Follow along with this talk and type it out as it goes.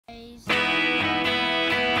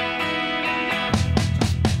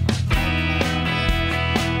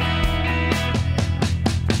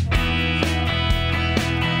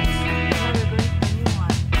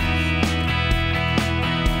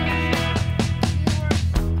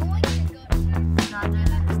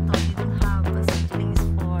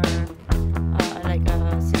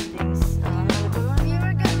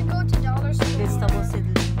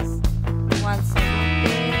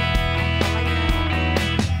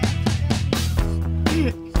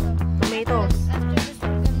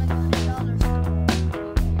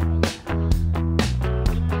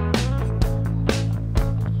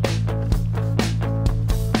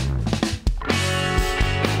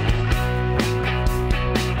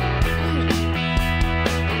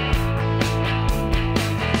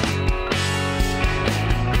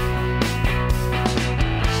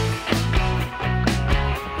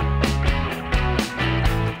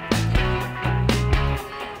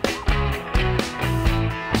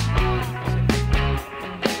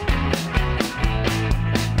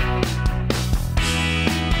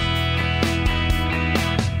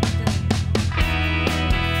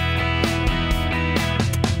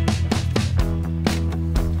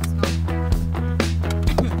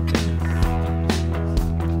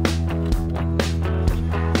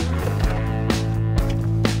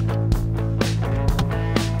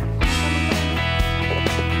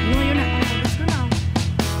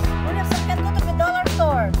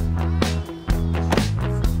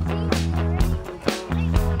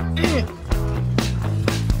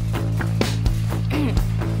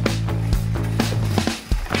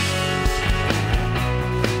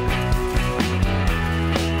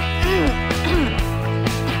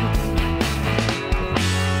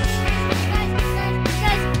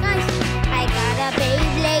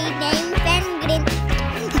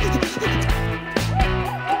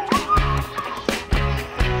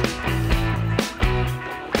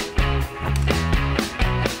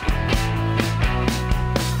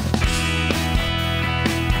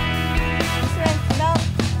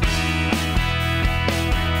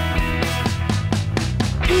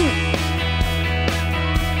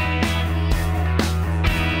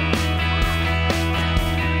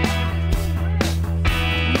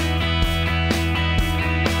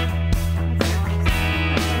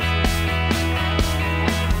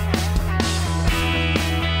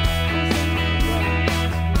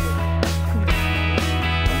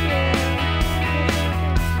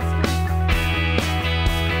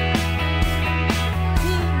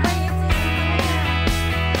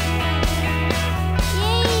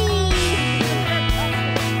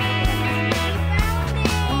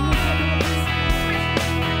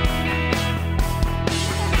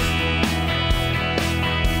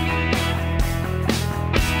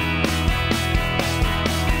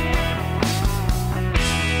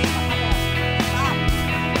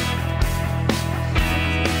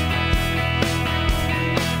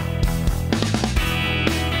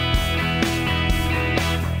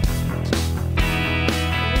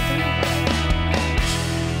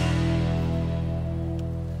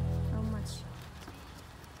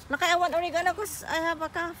Laki, I want oregano because I have a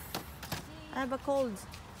cough. I have a cold.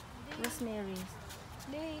 Rosemary.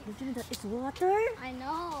 Did you know that it's water? I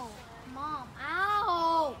know. Mom.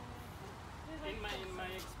 Ow! In my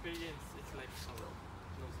experience, it's like sorrow.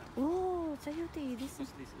 Oh, chayote. This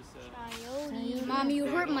is Chayote. Mom, you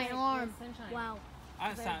hurt my arm. Wow.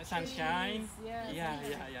 Sunshine. Yeah.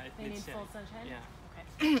 It They need needs full sunshine. Yeah.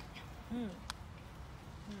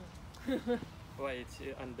 Okay. Why it's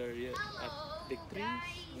under big trees?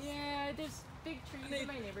 Yeah, there's big trees in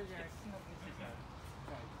my neighbor's yard.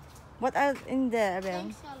 what are in there, Abel?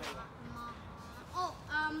 Thanks a lot, Mom. Oh,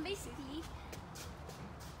 basically,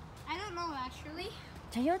 I don't know actually.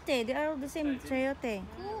 Chayote. They are all the same chayote.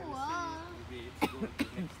 Cool. Maybe it's good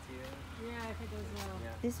next year. Yeah, if it does well.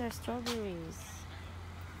 Yeah. These are strawberries.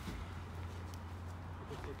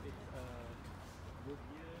 Because if it's good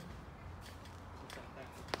year,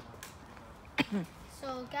 sometimes it's not.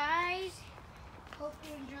 So guys, hope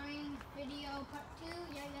you're enjoying video part 2.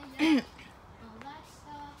 Yeah. All that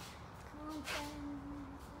stuff.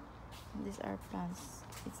 These are plants.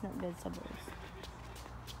 It's not vegetables.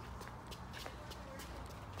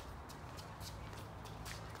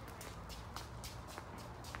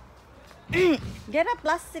 Get a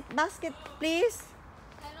plastic basket, please.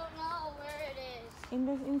 I don't know where it is. In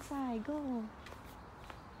the inside, go.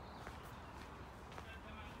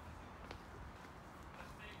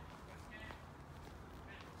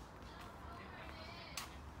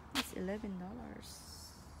 It's $11.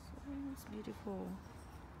 Oh, it's beautiful.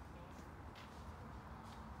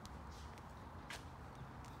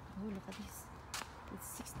 Oh, look at this. It's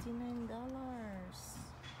 $69.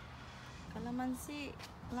 Calamansi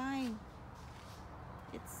lime.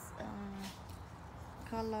 It's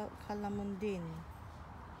calamundin.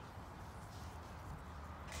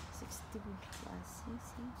 60 plus.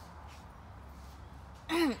 See?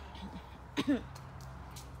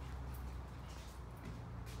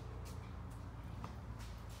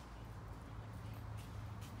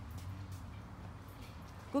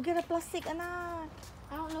 Go get a plastic, anak.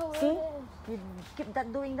 I don't know where See? it is. You keep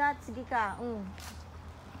doing that. Sige ka.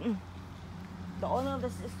 The owner of the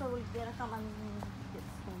store will gonna come and get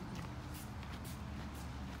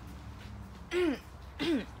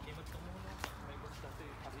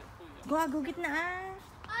go get na.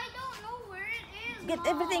 I don't know where it is. Get Mom.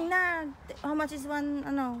 everything na. How much is one,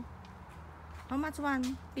 ano? How much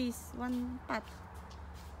one piece? One pot?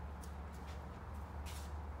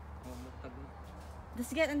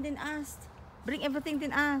 Just get and then ask. Bring everything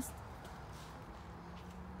then ask.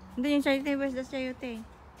 And then yung chayote, where's the chayote?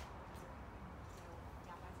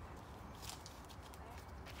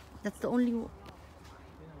 That's the only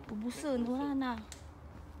ubusun, wala na.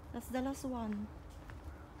 That's the last one.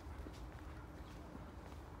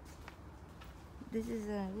 This is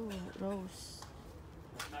a rose.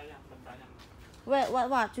 Wait,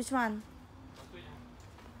 what? Which one?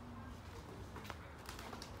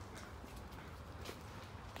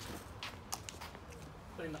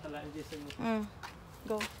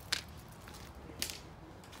 Go.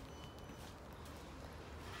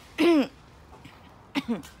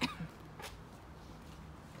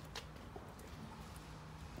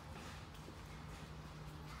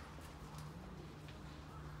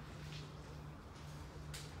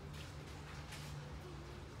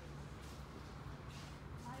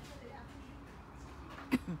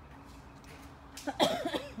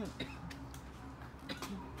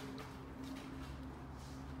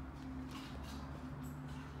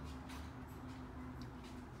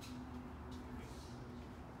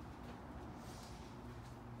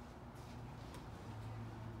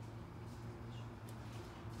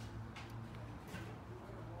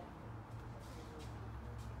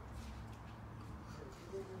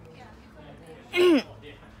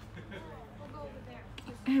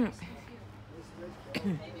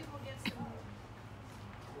 Maybe we'll get some.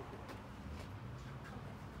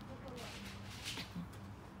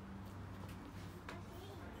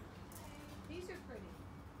 These are pretty.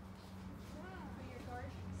 For your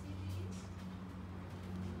garden. See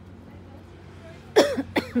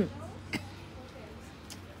these?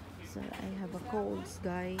 So I have a colds,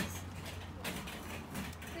 guys.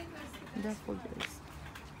 Daffodils.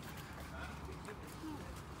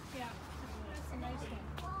 Yeah. That's a nice one.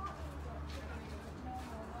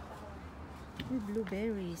 With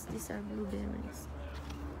blueberries. These are blueberries.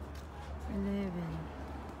 11.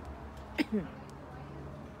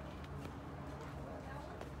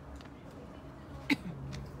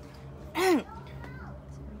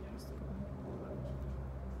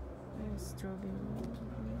 Strawberry.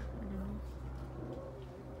 I don't know.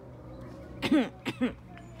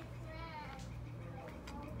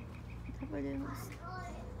 Daffodils.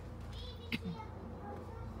 Okay,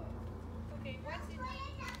 what's in it?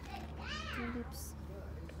 Tulips.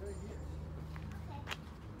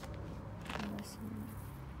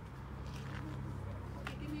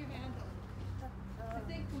 Okay, give me your handle. I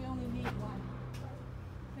think we only need one.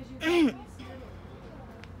 Because you got these little.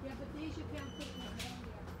 Yeah, but these you can't put in the hand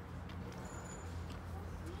there.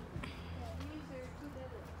 Yeah, these are too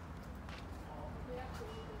little. We have to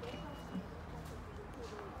leave it. They don't see it.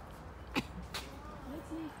 Let's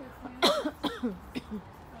leave for Francis.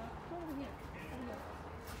 Over here.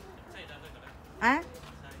 Ah?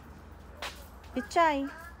 Pichay. Yeah,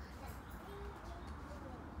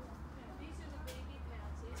 these are the baby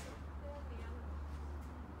pansies. They'll be on.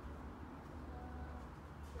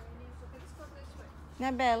 Let's go this way.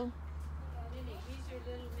 Nabel. Mini. These are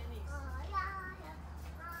little minis.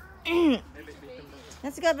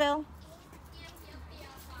 Let's go, Belle.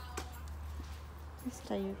 This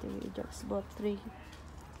chayote we just bought 3.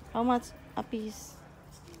 How much a piece?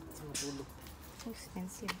 So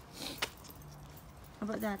expensive. How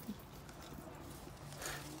about that?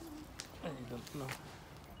 I don't know.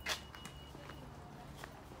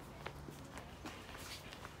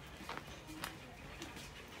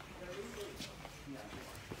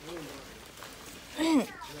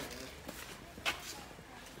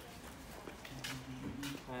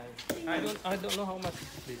 I don't know how much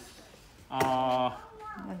this.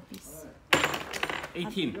 1 piece.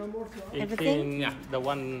 18. Everything? Yeah, the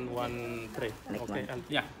one tray. Like okay. one.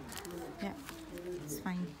 Yeah. Yeah, it's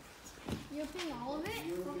fine. You're paying all of it?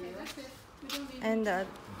 Okay, that's it. We don't need And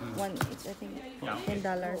one each, I think, Yeah. $10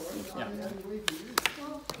 each. Yeah.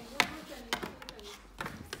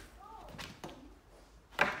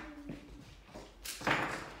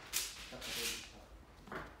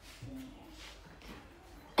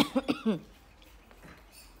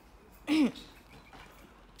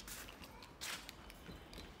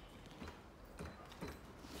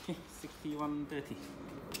 Okay, 61.30.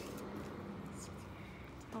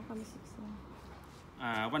 How come 16?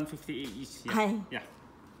 150 each. Hi. Yeah.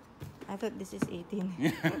 I thought this is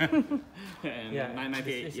 18. And 998.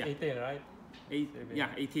 This is Yeah. 18, right?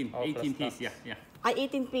 18. Oh, 18 plus piece. tax. Yeah. Yeah.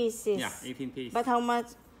 18 pieces. Yeah. 18 piece. But how much?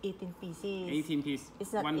 18 pieces. 18 piece.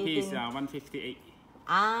 It's not One piece. 18. 158.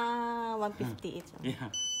 Ah, 150 each. Yeah.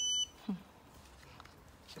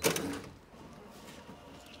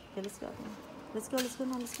 Okay, let's go. Let's go, let's go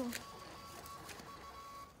now, let's go.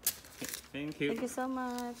 Thank you. Thank you so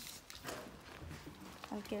much.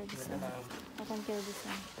 I'll carry this one. I can carry this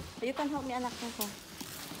one. You can help me, anak ko.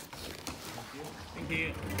 Thank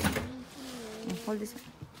you. Hold this one.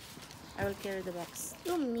 I will carry the box.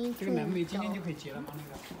 You mean 这个南美今天就可以结了吗？那个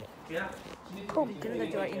Yeah. Carry the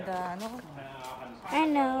jar in the, no? I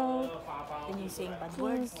know. Then you saying bad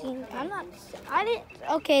words. I'm not. I didn't.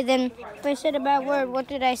 Okay, then if I said a bad word, what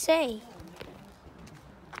did I say?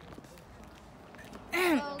 So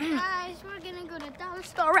guys, we're gonna go to the dollar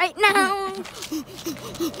store right now.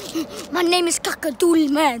 My name is Kakadoodle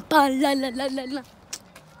Man. Ba la la la la la.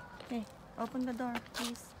 Okay, open the door,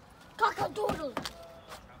 please. Kakadoodle.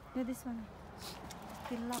 Do this one.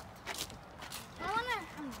 Feel locked. I wanna.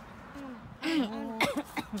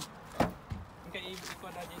 Okay,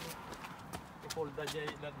 ikut aja ni. Fold aja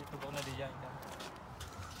dito ko na diyan.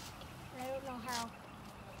 I don't know how.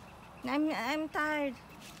 I'm tired.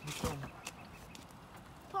 Dito.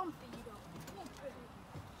 Pump it up.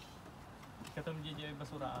 Katam DJ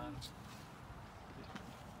basuraan.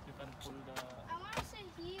 You can pull the I wanna sit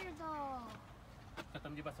here though.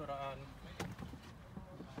 katam di basuraan.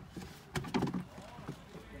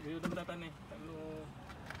 Yun datan eh. Ano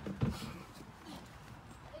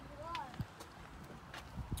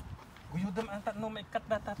Guyudam antat no may cut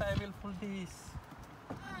data I will pull this.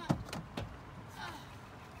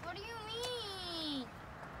 What do you mean?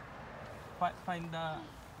 Find the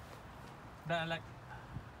like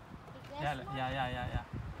Like yeah this one? yeah.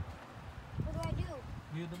 What do I do?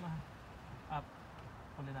 Guyudam up.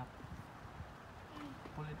 Pull it up.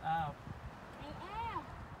 Pull it up. I am.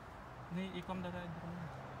 Ni ikom data dito.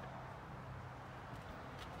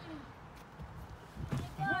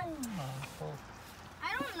 Oh. I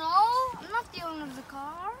don't know. I'm not the owner of the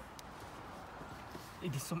car.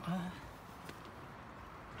 It is some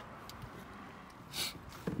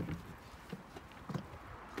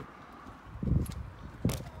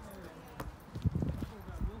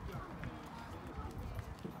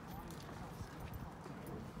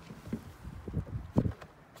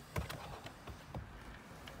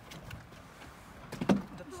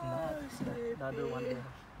That's not. The other one there.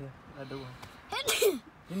 Yeah, the other one.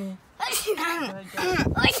 Ini.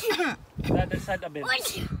 The other side of it.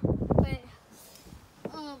 Wait.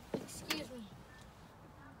 Excuse me.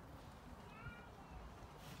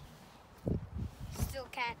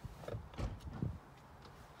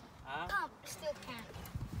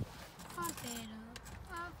 Pump it up.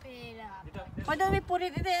 Pump it up. Why don't we put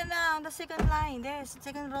it in on the second line? There's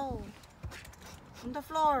second row. On the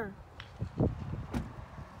floor.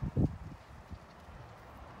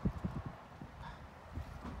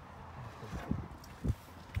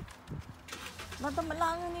 Bata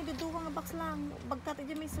malangan ni duduwa nga box lang. Bagkat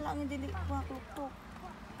iti may salang dili wa tuk.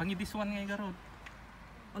 Pangi this one nga garod.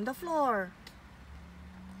 On the floor.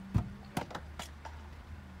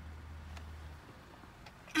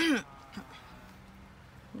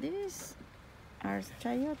 These are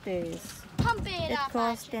chayotes. Pump it It up.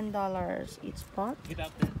 costs $10 each pot. Get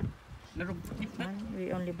out there. Narog keep that.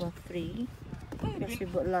 We only bought 3 because we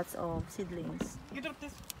bought lots of seedlings. Get out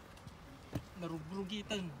this.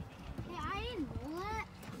 Narugrugitan. Hey, I didn't know that.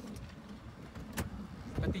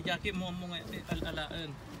 Pati jacket mo nga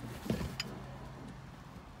alalaan.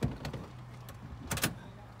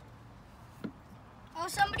 Oh,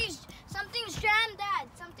 something's jammed, Dad.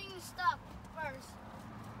 Something's stuck first.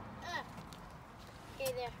 Okay,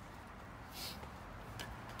 there.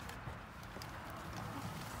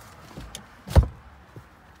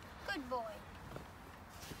 Good boy.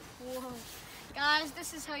 Whoa. Guys,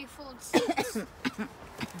 this is how you fold seeds.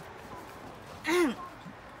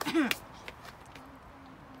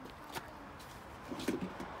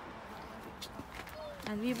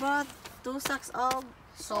 And we bought 2 sacks of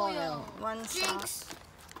soil. One Drinks. sack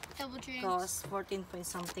Double drinks. costs 14 point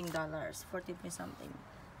something dollars. 14 point something.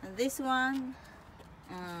 And this one,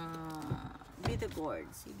 bitter gourd.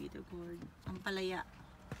 See, bitter gourd. Ampalaya.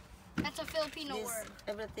 That's a Filipino This, word.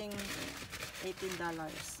 everything $18.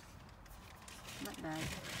 Not bad.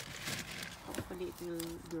 Hopefully it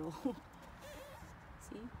will grow.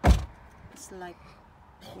 See? It's like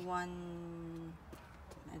one,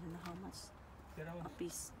 I don't know how much a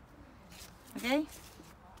piece. Okay?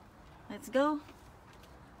 Let's go.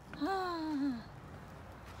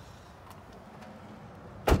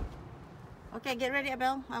 Okay, get ready,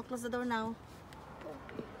 Abel. I'll close the door now.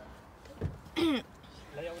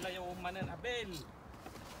 Layaw-layaw manan Abel.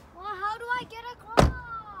 Well, how do I get across?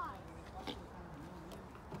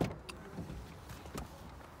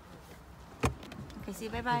 Okay, see,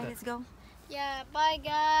 bye-bye. Let's go. Yeah, bye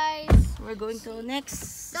guys. We're going to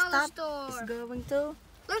next Dollar stop. store. Is going to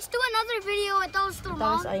Let's do another video at Dollar Store, Mom.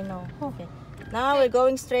 Dollars. I know. Okay. Now we're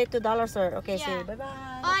going straight to dollar store. Okay, see. Yeah.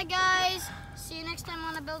 Bye-bye. Bye guys. See you next time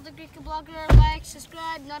on a Build the Greek Blogger. Like,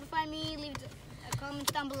 subscribe, notify me, leave a comment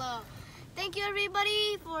down below. Thank you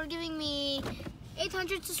everybody for giving me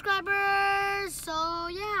 800 subscribers. So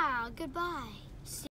yeah, goodbye.